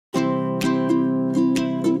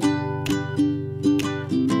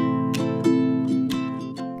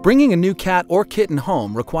Bringing a new cat or kitten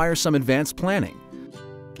home requires some advanced planning.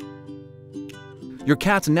 Your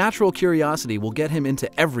cat's natural curiosity will get him into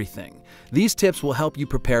everything. These tips will help you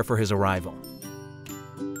prepare for his arrival.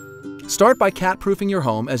 Start by cat-proofing your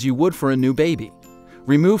home as you would for a new baby.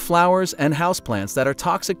 Remove flowers and houseplants that are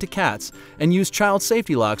toxic to cats and use child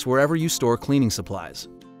safety locks wherever you store cleaning supplies.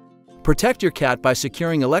 Protect your cat by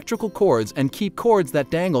securing electrical cords and keep cords that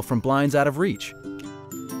dangle from blinds out of reach.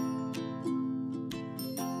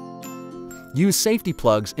 Use safety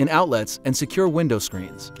plugs in outlets and secure window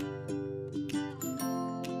screens.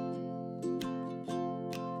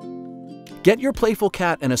 Get your playful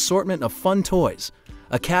cat an assortment of fun toys,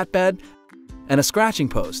 a cat bed, and a scratching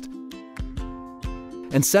post,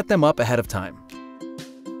 and set them up ahead of time.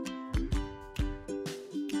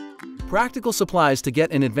 Practical supplies to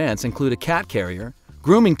get in advance include a cat carrier,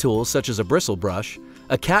 grooming tools such as a bristle brush,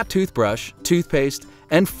 a cat toothbrush, toothpaste,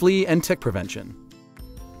 and flea and tick prevention.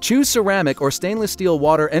 Choose ceramic or stainless steel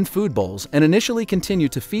water and food bowls and initially continue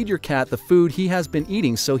to feed your cat the food he has been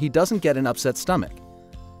eating so he doesn't get an upset stomach.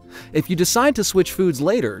 If you decide to switch foods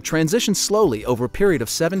later, transition slowly over a period of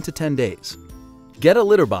 7 to 10 days. Get a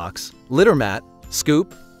litter box, litter mat,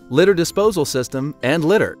 scoop, litter disposal system, and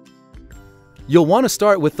litter. You'll want to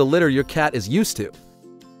start with the litter your cat is used to.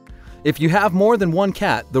 If you have more than one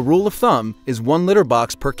cat, the rule of thumb is 1 litter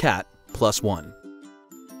box per cat plus 1.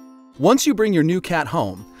 Once you bring your new cat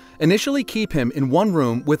home, initially keep him in one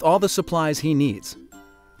room with all the supplies he needs.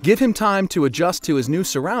 Give him time to adjust to his new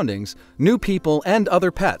surroundings, new people, and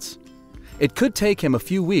other pets. It could take him a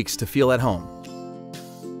few weeks to feel at home.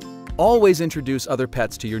 Always introduce other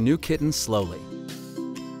pets to your new kitten slowly.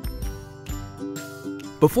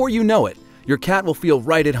 Before you know it, your cat will feel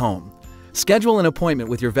right at home. Schedule an appointment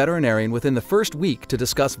with your veterinarian within the first week to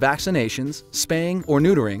discuss vaccinations, spaying or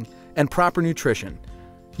neutering, and proper nutrition.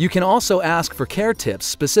 You can also ask for care tips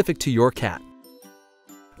specific to your cat.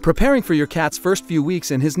 Preparing for your cat's first few weeks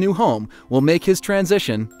in his new home will make his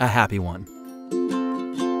transition a happy one.